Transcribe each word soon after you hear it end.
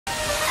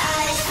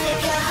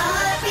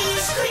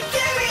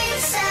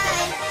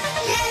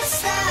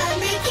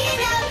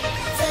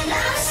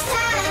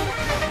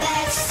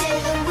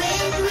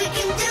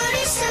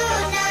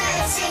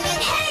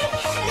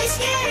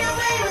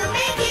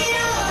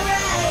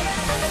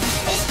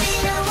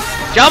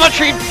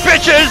Geometry,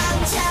 bitches!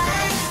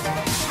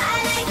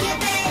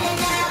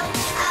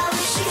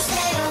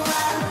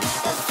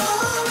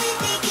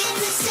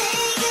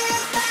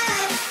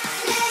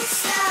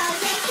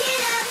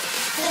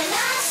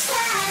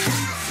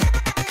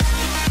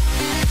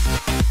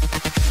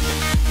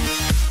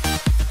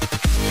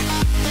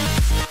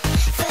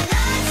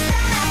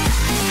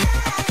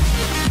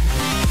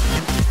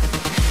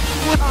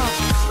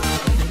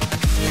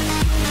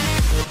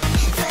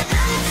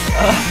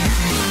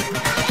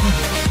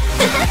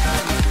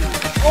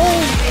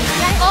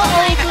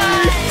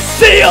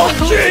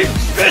 CLG,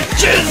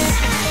 bitches!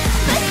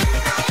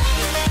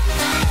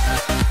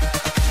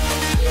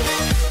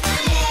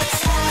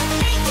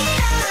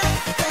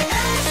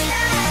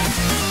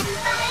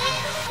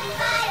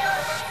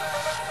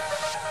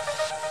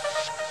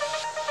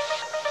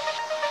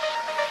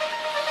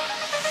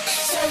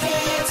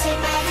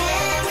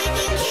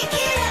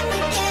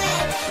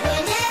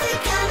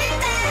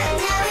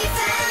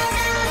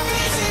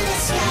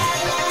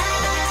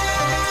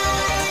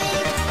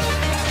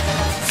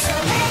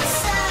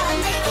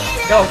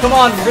 Go, come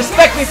on,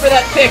 respect me for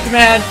that pick,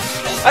 man!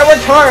 I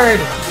worked hard!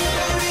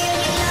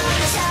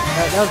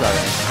 That was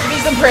alright. Give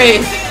me some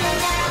praise!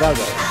 That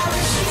was alright.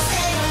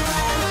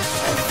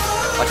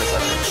 Watch this,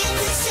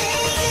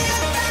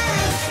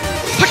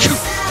 watch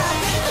this.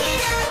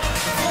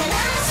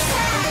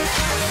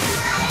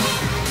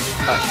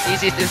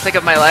 Easiest instinct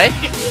of my life.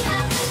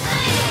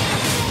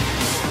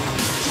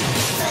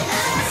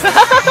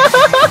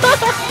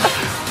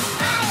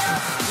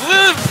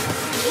 Live!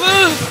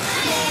 Live!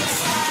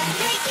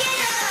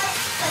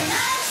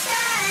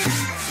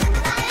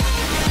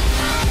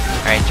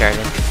 Alright,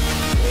 Jarvin.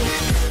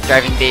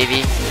 Driving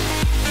baby.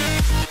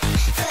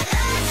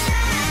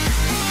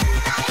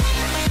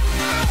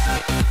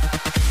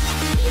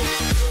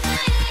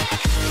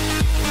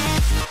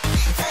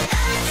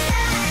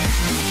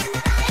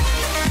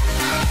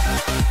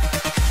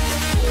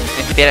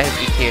 Maybe Beta has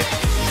EQ.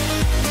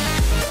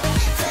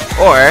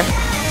 Or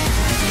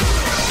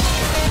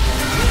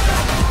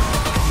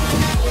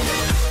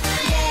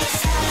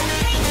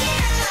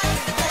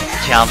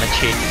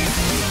geometry.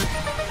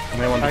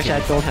 Actually,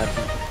 I don't have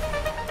to.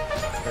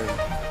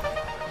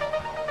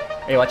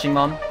 Are you watching,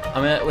 Mom?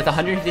 I'm gonna, with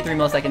 153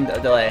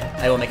 millisecond delay,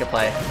 I will make a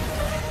play.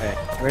 Alright,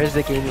 where is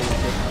the gaming?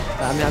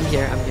 I'm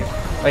here, I'm here.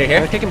 Oh, you're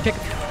here? Kick him, kick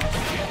him.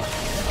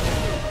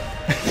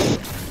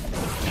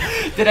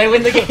 Did I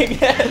win the game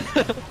yet?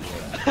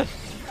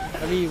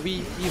 I mean,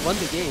 we won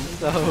the game,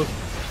 so...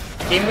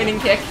 Game winning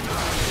kick.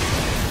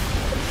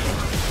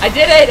 I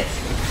did it!